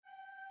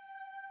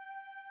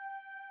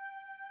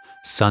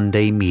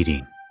Sunday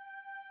Meeting,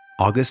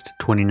 August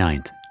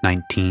 29th,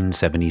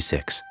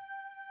 1976.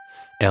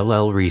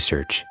 LL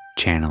Research,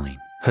 Channeling,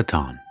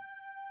 Hatonn.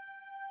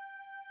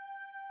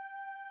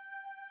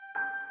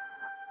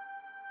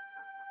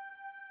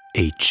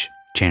 H.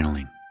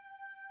 Channeling.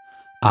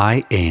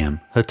 I am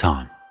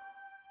Hatonn.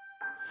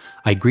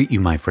 I greet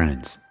you, my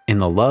friends, in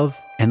the love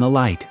and the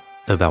light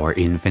of our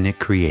infinite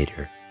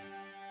Creator.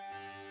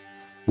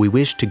 We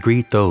wish to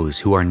greet those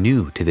who are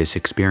new to this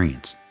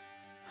experience,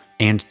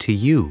 and to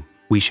you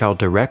we shall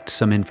direct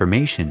some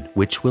information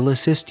which will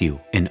assist you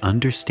in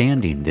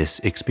understanding this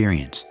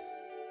experience.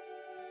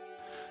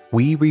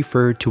 We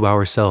refer to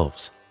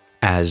ourselves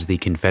as the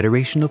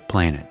Confederation of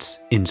Planets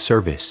in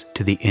service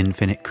to the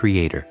infinite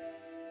Creator.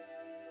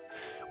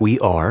 We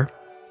are,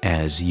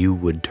 as you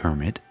would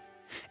term it,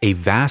 a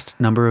vast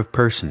number of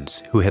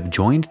persons who have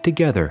joined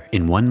together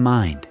in one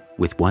mind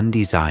with one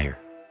desire,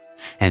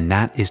 and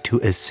that is to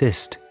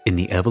assist in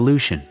the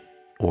evolution,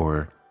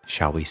 or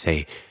shall we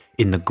say,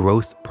 in the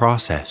growth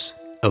process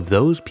of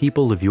those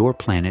people of your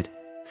planet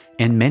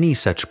and many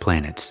such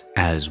planets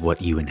as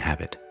what you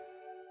inhabit.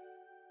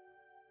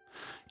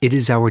 It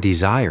is our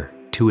desire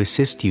to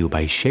assist you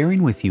by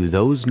sharing with you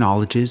those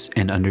knowledges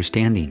and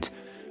understandings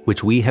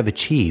which we have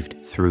achieved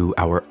through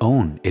our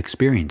own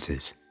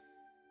experiences.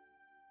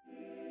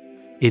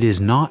 It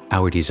is not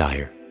our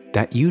desire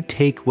that you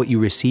take what you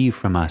receive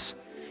from us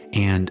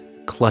and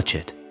clutch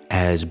it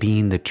as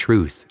being the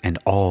truth and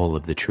all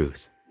of the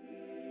truth.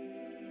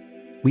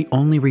 We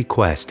only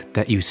request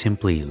that you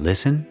simply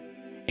listen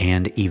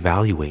and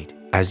evaluate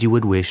as you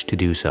would wish to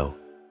do so.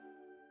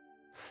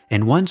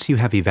 And once you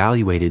have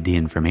evaluated the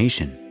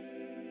information,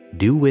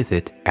 do with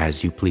it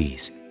as you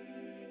please.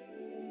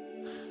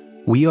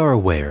 We are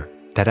aware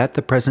that at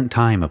the present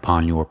time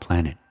upon your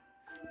planet,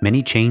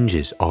 many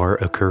changes are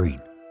occurring.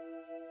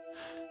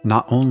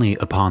 Not only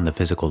upon the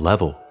physical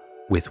level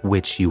with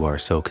which you are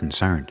so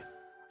concerned,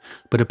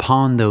 but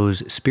upon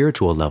those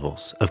spiritual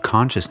levels of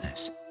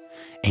consciousness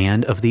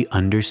and of the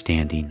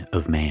understanding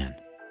of man.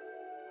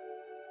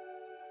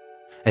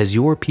 As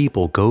your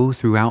people go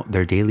throughout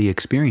their daily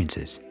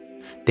experiences,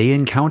 they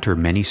encounter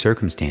many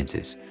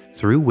circumstances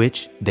through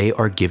which they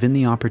are given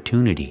the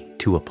opportunity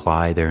to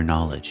apply their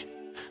knowledge,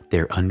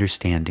 their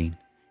understanding,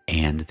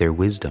 and their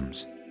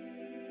wisdoms.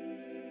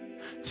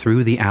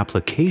 Through the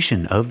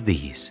application of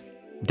these,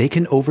 they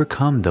can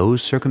overcome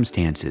those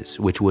circumstances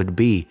which would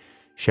be,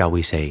 shall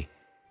we say,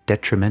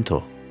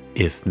 detrimental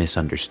if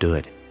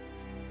misunderstood.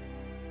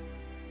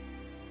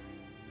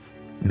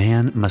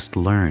 Man must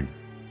learn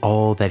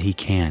all that he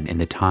can in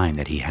the time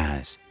that he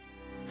has,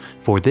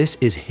 for this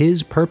is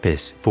his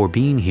purpose for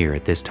being here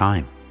at this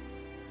time.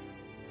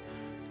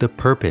 The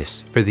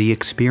purpose for the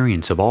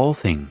experience of all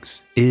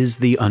things is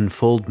the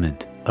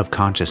unfoldment of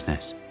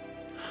consciousness,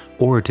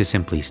 or to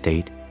simply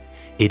state,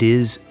 it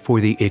is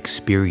for the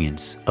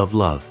experience of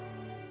love.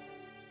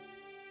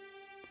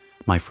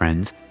 My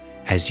friends,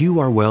 as you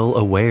are well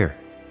aware,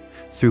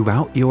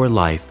 throughout your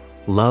life,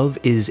 love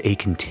is a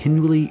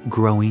continually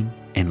growing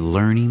and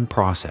learning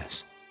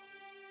process.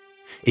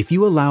 If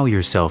you allow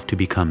yourself to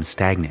become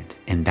stagnant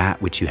in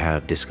that which you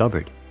have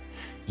discovered,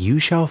 you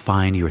shall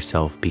find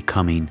yourself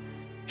becoming,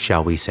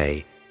 shall we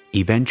say,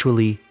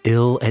 eventually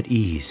ill at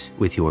ease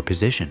with your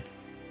position.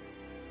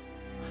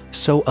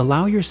 So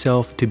allow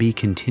yourself to be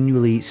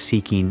continually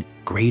seeking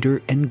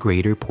greater and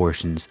greater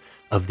portions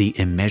of the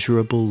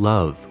immeasurable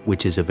love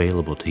which is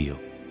available to you.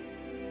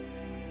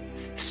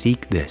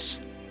 Seek this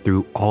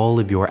through all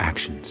of your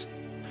actions,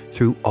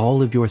 through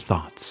all of your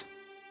thoughts.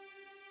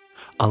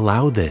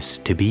 Allow this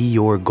to be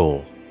your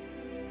goal.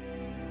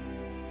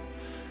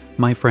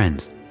 My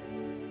friends,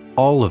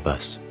 all of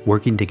us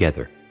working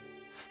together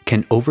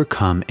can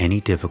overcome any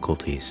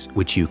difficulties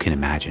which you can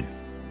imagine.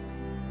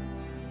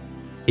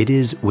 It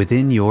is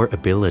within your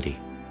ability,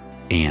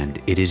 and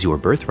it is your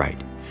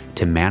birthright,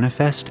 to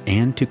manifest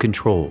and to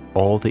control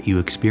all that you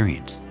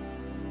experience.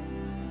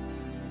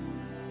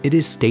 It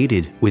is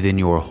stated within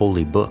your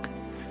holy book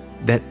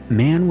that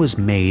man was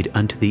made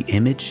unto the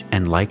image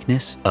and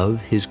likeness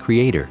of his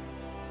Creator.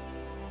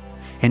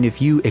 And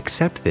if you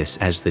accept this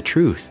as the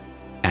truth,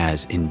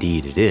 as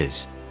indeed it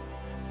is,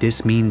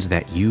 this means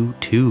that you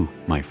too,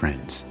 my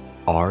friends,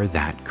 are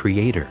that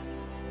Creator.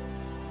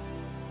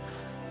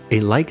 A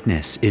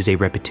likeness is a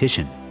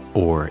repetition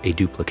or a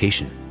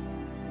duplication.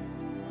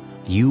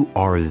 You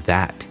are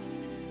that.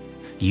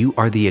 You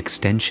are the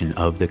extension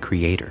of the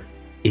Creator,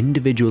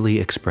 individually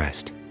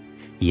expressed,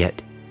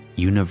 yet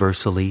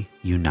universally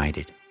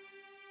united.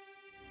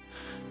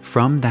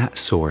 From that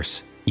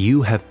source,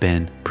 you have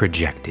been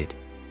projected.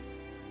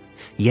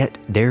 Yet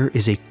there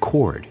is a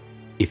cord,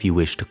 if you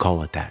wish to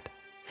call it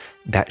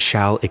that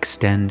shall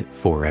extend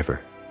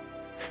forever,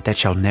 that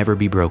shall never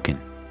be broken.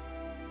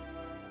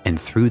 And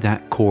through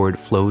that cord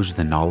flows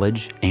the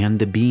knowledge and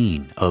the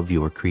being of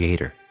your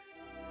Creator.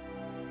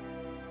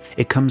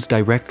 It comes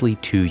directly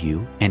to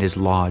you and is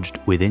lodged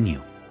within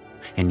you.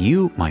 And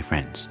you, my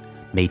friends,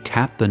 may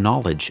tap the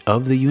knowledge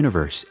of the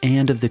universe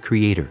and of the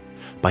Creator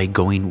by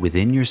going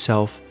within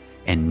yourself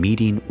and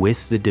meeting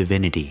with the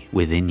divinity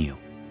within you.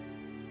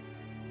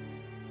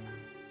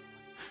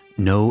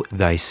 Know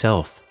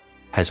thyself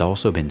has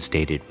also been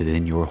stated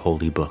within your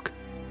holy book.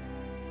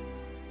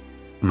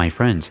 My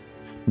friends,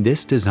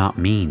 this does not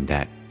mean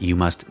that you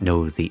must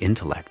know the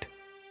intellect,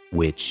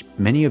 which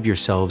many of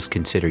yourselves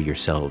consider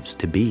yourselves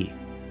to be.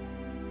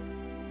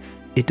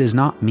 It does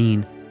not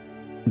mean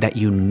that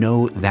you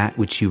know that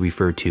which you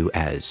refer to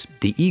as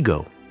the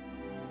ego.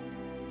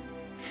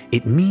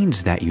 It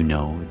means that you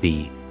know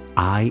the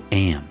I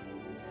am,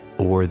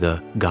 or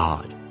the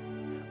God,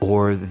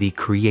 or the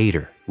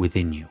Creator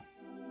within you.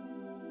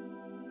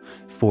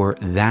 For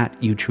that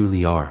you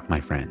truly are,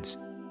 my friends.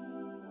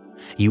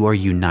 You are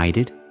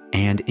united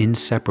and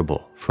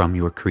inseparable from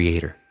your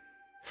Creator.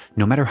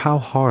 No matter how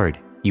hard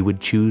you would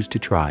choose to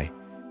try,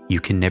 you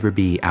can never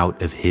be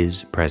out of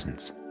His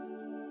presence.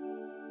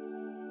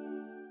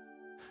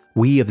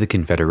 We of the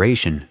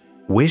Confederation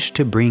wish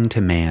to bring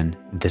to man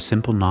the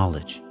simple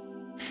knowledge,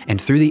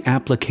 and through the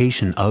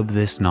application of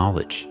this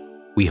knowledge,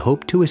 we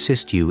hope to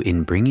assist you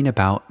in bringing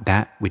about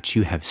that which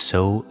you have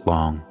so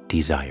long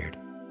desired: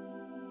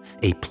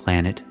 a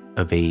planet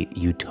of a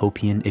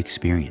utopian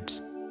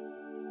experience,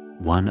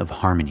 one of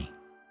harmony,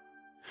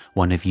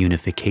 one of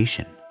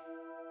unification,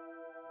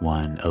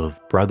 one of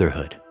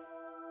brotherhood,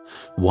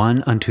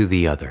 one unto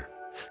the other,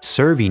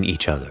 serving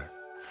each other,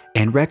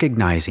 and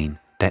recognizing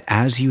that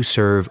as you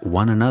serve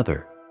one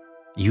another,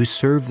 you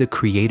serve the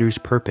Creator's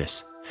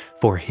purpose,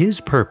 for His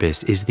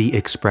purpose is the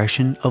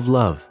expression of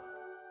love.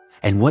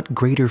 And what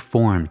greater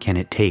form can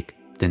it take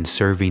than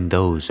serving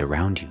those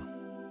around you?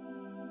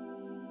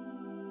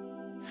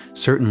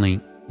 Certainly,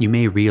 you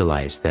may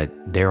realize that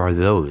there are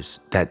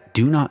those that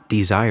do not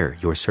desire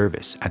your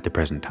service at the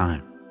present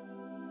time.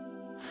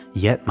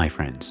 Yet, my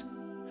friends,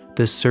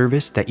 the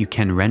service that you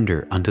can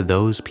render unto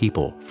those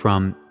people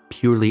from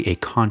purely a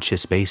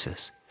conscious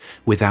basis,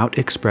 without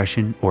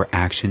expression or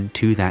action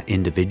to that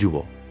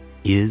individual,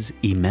 is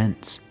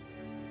immense.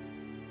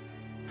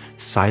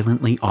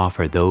 Silently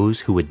offer those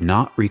who would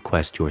not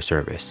request your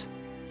service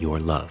your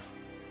love,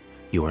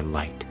 your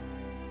light,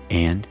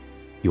 and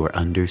your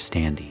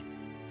understanding,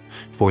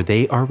 for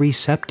they are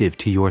receptive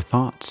to your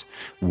thoughts,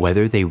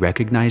 whether they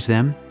recognize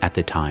them at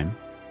the time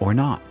or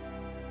not.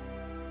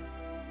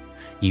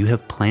 You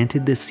have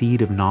planted the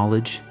seed of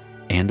knowledge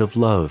and of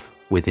love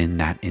within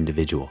that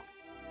individual,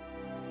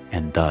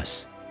 and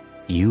thus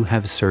you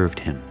have served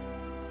him.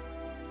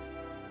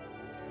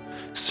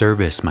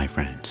 Service, my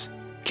friends,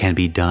 can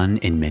be done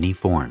in many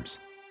forms,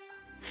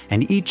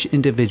 and each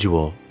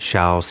individual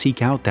shall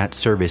seek out that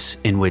service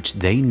in which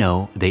they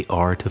know they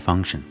are to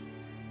function.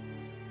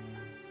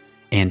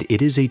 And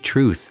it is a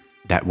truth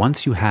that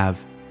once you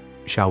have,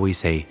 shall we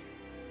say,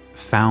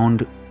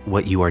 found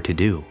what you are to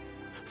do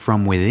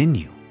from within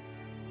you,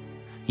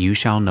 you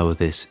shall know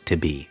this to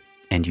be,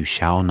 and you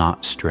shall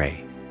not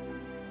stray.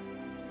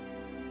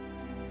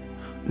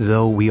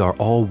 Though we are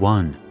all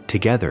one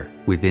together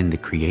within the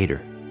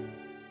Creator,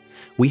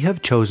 we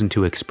have chosen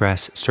to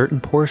express certain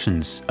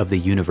portions of the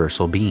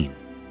universal being.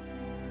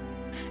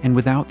 And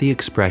without the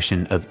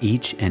expression of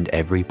each and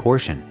every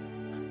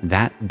portion,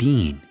 that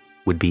being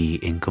would be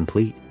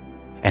incomplete.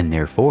 And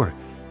therefore,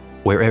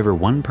 wherever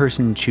one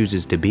person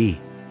chooses to be,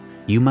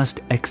 you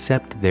must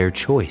accept their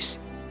choice.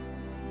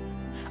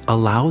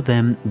 Allow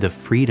them the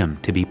freedom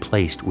to be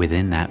placed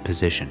within that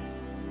position.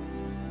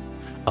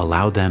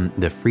 Allow them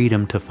the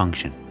freedom to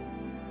function.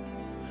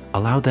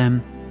 Allow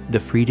them the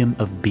freedom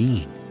of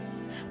being,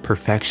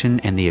 perfection,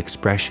 and the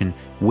expression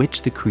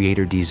which the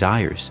Creator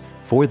desires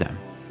for them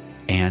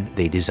and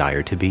they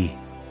desire to be.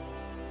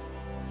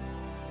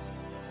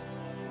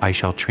 I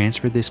shall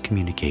transfer this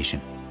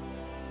communication.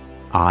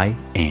 I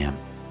am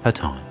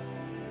Hatonn.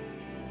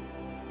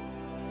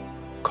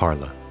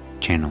 Carla,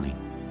 channeling.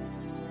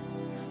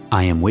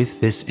 I am with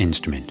this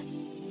instrument,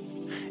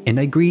 and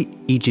I greet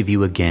each of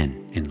you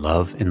again in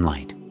love and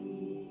light.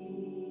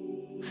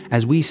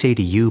 As we say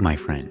to you, my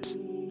friends,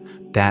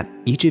 that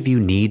each of you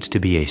needs to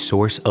be a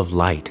source of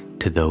light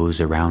to those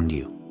around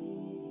you,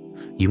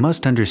 you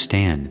must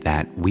understand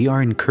that we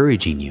are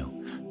encouraging you,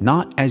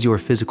 not as your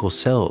physical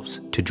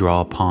selves, to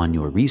draw upon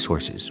your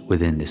resources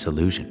within this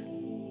illusion.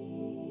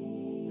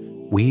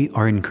 We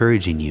are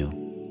encouraging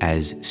you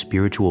as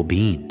spiritual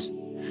beings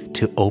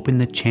to open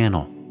the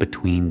channel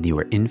between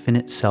your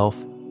infinite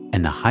self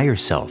and the higher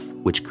self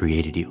which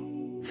created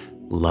you,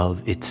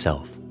 love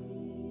itself.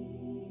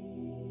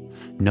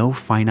 No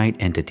finite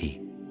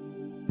entity,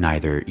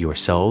 neither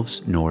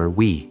yourselves nor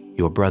we,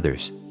 your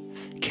brothers,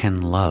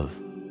 can love,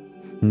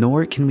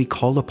 nor can we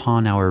call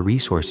upon our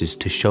resources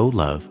to show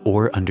love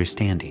or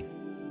understanding.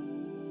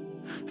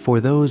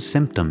 For those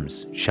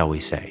symptoms, shall we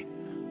say,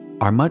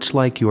 are much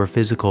like your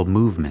physical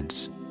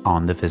movements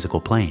on the physical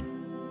plane.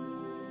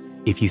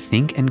 If you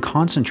think and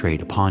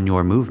concentrate upon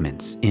your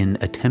movements in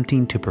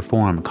attempting to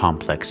perform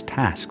complex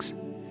tasks,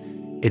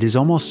 it is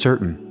almost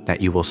certain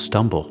that you will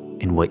stumble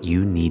in what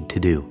you need to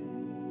do.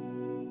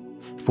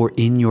 For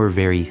in your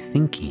very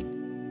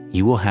thinking,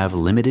 you will have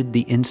limited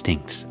the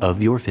instincts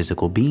of your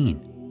physical being.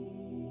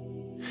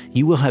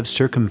 You will have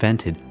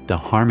circumvented the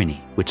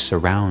harmony which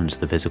surrounds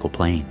the physical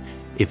plane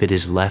if it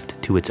is left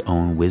to its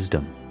own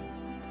wisdom.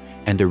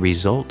 and the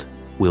result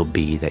will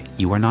be that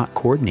you are not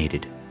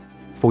coordinated,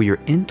 for your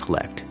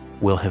intellect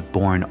will have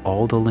borne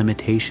all the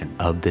limitation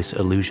of this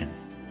illusion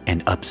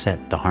and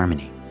upset the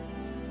harmony.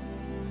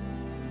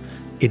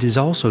 It is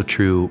also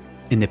true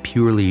in the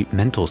purely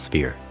mental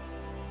sphere.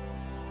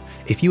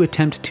 If you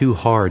attempt too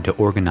hard to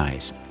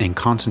organize and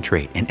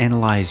concentrate and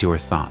analyze your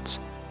thoughts,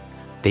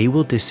 they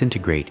will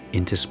disintegrate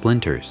into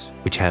splinters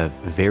which have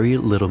very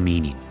little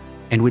meaning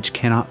and which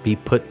cannot be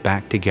put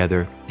back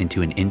together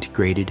into an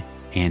integrated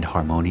and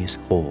harmonious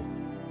whole.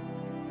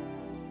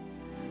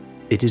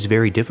 It is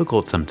very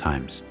difficult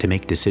sometimes to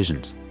make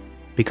decisions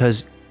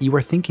because you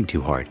are thinking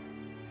too hard.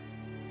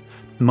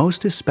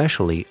 Most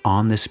especially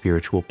on the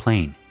spiritual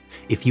plane,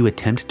 if you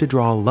attempt to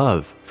draw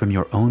love from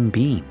your own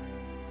being,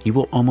 you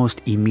will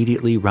almost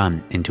immediately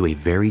run into a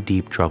very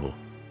deep trouble.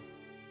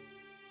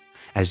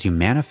 As you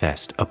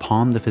manifest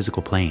upon the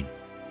physical plane,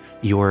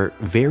 your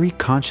very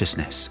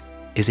consciousness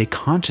is a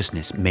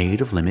consciousness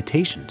made of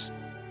limitations.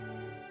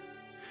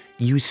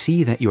 You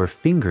see that your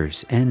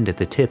fingers end at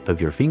the tip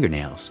of your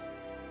fingernails.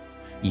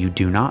 You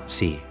do not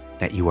see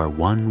that you are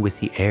one with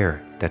the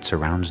air that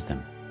surrounds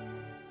them.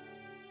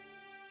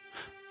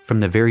 From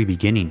the very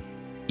beginning,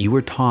 you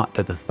were taught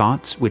that the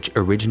thoughts which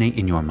originate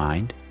in your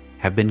mind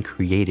have been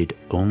created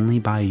only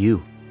by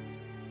you.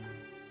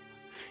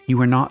 You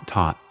were not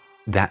taught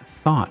that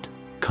thought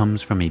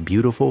comes from a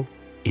beautiful,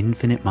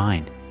 infinite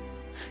mind,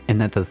 and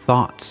that the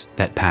thoughts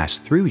that pass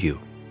through you,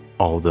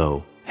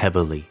 although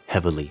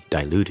heavily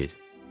diluted,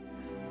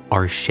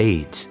 are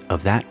shades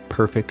of that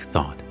perfect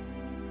thought.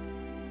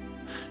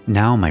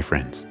 Now, my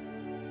friends,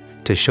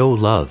 to show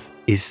love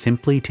is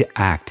simply to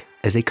act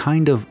as a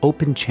kind of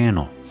open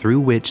channel through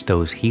which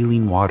those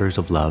healing waters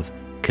of love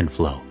can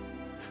flow,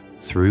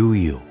 through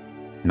you,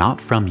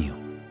 not from you,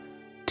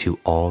 to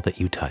all that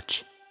you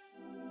touch.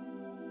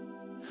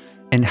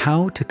 And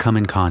how to come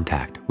in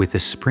contact with the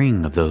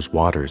spring of those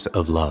waters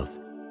of love?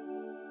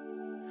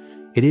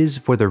 It is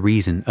for the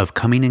reason of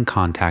coming in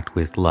contact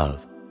with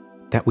love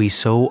that we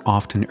so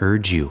often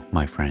urge you,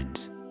 my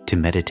friends, to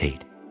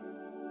meditate.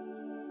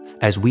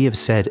 As we have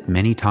said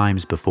many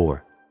times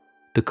before,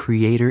 the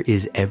Creator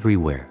is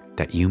everywhere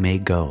that you may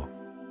go.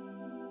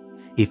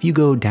 If you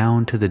go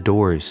down to the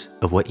doors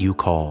of what you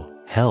call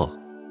hell,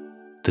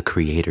 the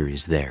Creator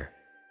is there.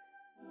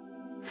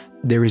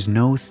 There is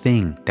no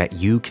thing that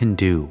you can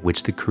do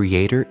which the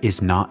Creator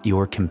is not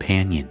your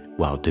companion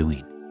while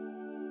doing.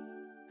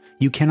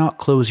 You cannot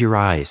close your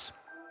eyes,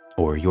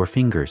 or your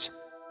fingers,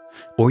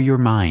 or your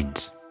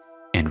minds,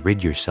 and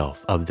rid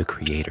yourself of the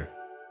Creator.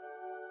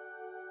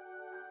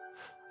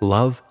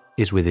 Love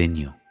is within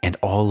you and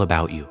all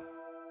about you.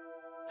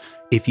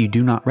 If you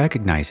do not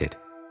recognize it,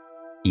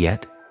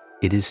 yet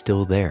it is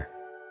still there.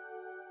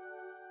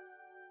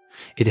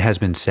 It has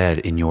been said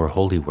in your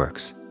holy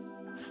works,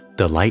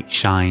 "The light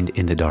shined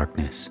in the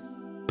darkness,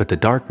 but the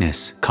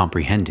darkness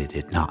comprehended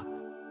it not."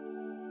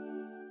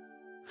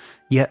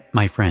 Yet,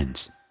 my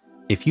friends,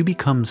 if you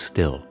become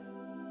still,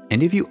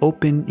 and if you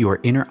open your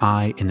inner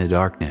eye in the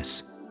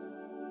darkness,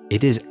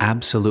 it is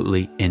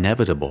absolutely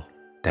inevitable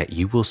that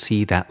you will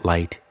see that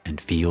light and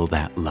feel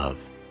that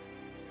love.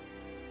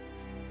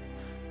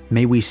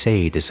 May we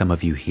say to some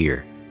of you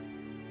here,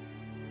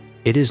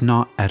 it is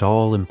not at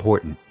all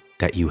important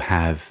that you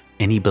have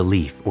any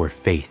belief or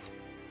faith.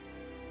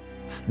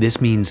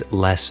 This means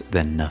less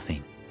than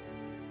nothing.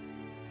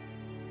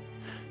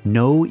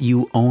 Know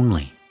you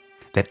only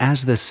that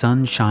as the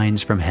sun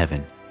shines from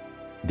heaven,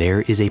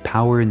 there is a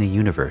power in the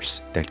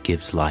universe that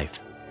gives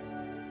life.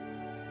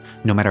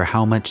 No matter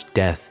how much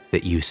death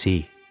that you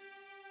see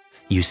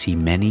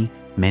many,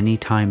 many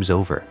times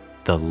over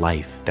the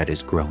life that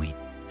is growing,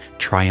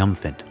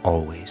 triumphant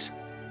always.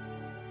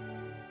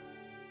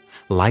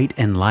 Light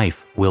and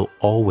life will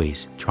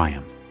always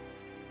triumph.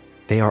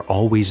 They are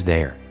always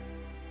there.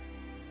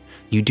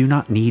 You do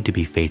not need to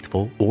be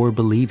faithful or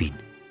believing.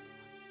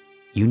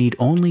 You need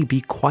only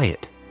be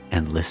quiet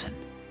and listen.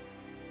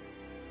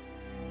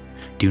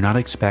 Do not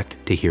expect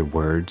to hear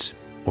words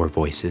or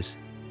voices,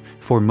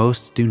 for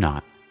most do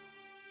not.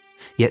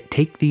 Yet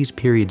take these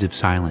periods of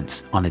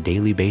silence on a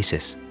daily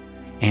basis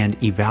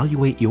and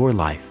evaluate your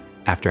life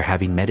after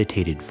having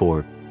meditated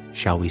for,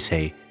 shall we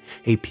say,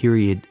 a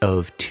period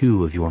of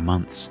 2 of your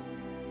months.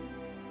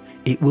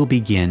 It will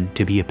begin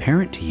to be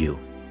apparent to you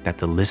that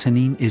the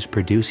listening is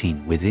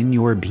producing within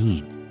your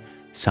being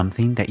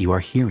something that you are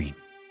hearing,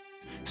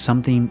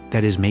 something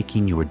that is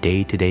making your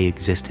day-to-day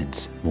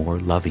existence more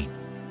loving.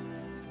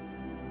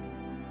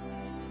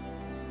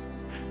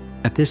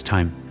 At this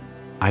time,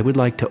 I would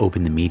like to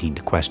open the meeting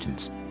to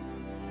questions.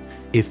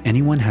 If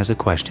anyone has a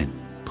question,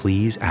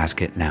 please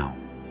ask it now.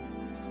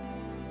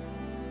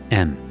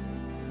 M.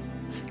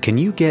 Can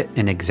you get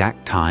an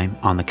exact time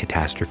on the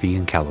catastrophe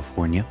in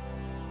California?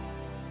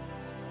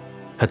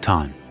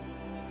 Hatan.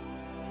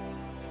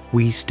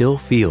 We still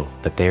feel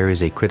that there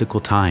is a critical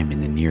time in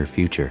the near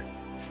future,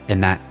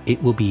 and that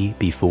it will be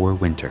before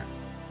winter.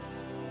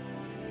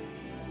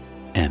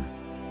 M.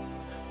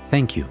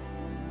 Thank you.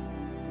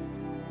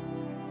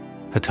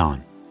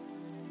 Hatan.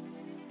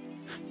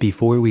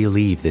 Before we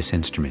leave this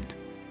instrument,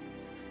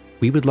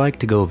 We would like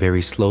to go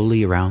very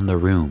slowly around the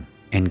room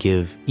and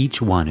give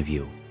each one of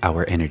you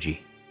our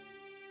energy.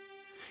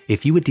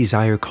 If you would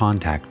desire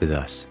contact with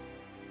us,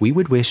 we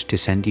would wish to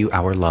send you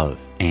our love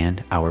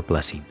and our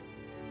blessing.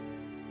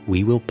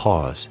 We will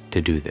pause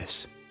to do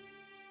this.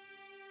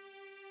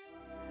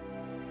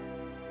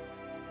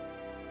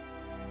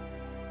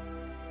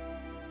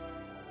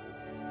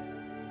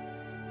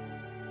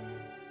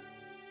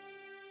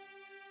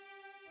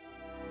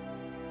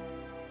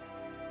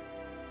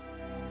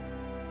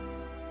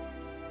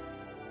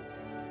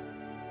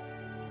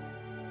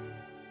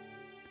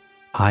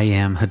 I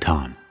am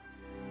Hatonn.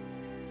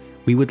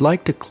 We would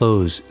like to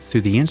close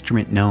through the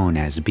instrument known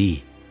as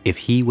B, if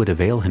he would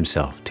avail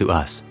himself to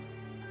us.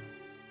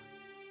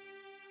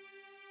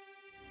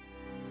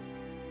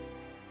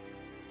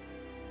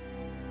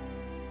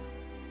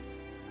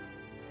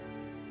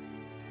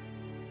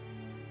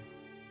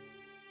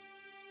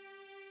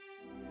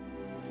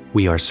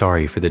 We are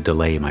sorry for the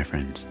delay, my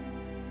friends.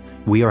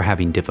 We are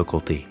having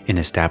difficulty in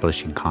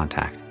establishing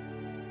contact,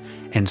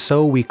 and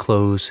so we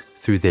close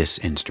through this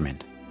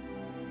instrument.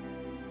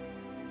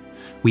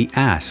 We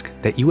ask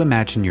that you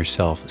imagine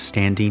yourself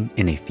standing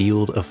in a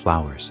field of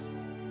flowers,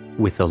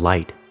 with the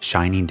light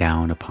shining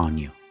down upon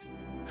you,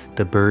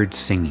 the birds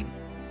singing,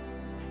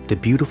 the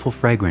beautiful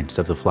fragrance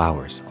of the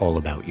flowers all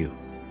about you.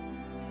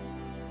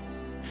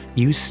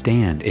 You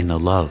stand in the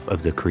love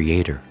of the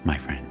Creator, my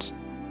friends.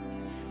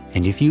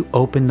 And if you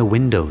open the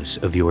windows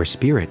of your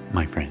spirit,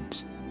 my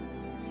friends,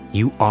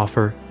 you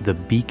offer the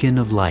beacon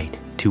of light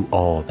to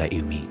all that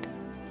you meet.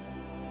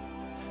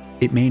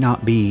 It may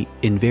not be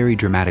in very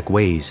dramatic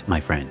ways, my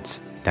friends,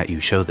 that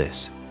you show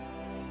this.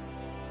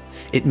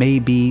 It may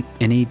be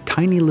in a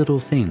tiny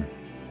little thing.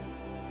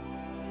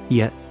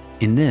 Yet,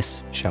 in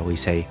this, shall we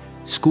say,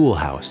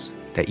 schoolhouse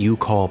that you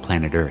call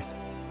planet Earth,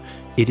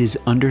 it is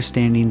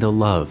understanding the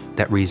love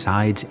that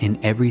resides in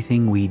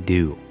everything we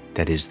do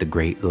that is the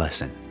great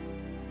lesson.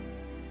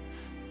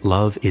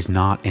 Love is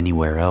not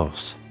anywhere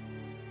else.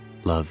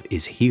 Love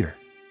is here,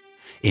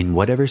 in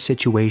whatever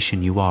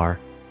situation you are,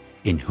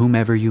 in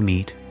whomever you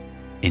meet,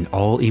 in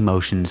all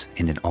emotions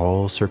and in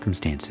all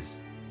circumstances.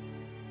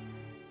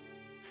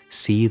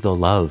 See the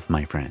love,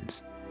 my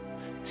friends.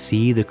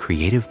 See the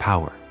creative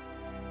power.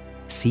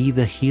 See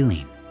the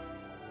healing.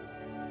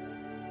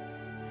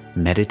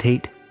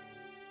 Meditate,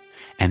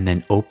 and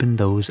then open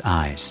those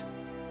eyes.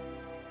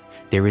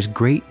 There is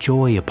great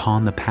joy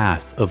upon the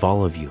path of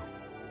all of you,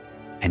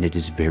 and it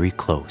is very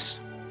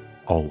close,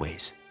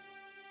 always.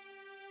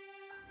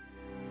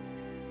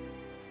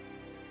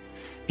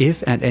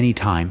 If at any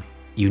time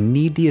you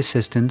need the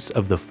assistance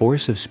of the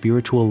force of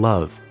spiritual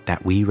love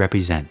that we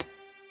represent,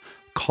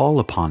 call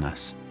upon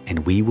us and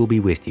we will be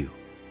with you,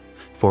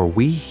 for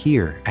we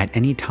hear at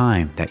any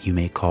time that you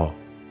may call.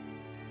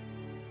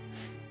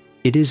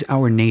 It is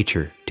our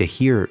nature to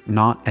hear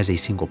not as a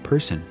single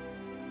person,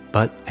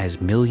 but as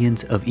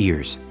millions of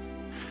ears,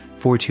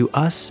 for to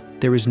us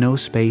there is no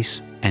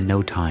space and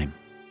no time,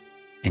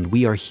 and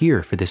we are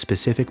here for the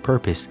specific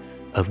purpose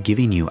of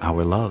giving you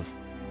our love.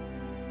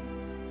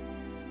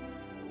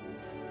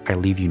 I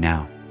leave you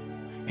now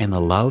in the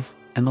love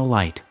and the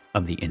light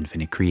of the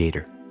infinite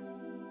Creator.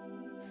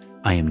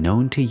 I am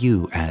known to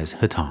you as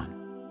Hatonn.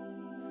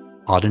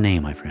 Adonai,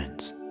 my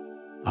friends.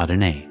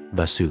 Adonai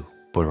Vasu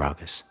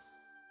Boragas.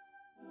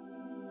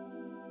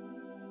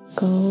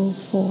 Go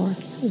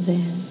forth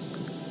then,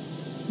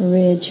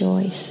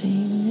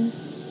 rejoicing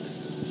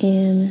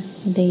in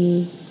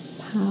the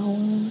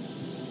power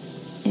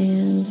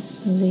and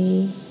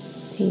the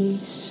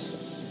peace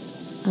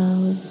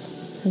of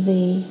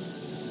the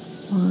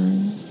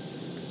one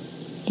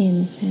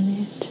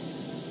infinite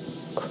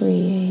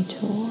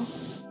Creator.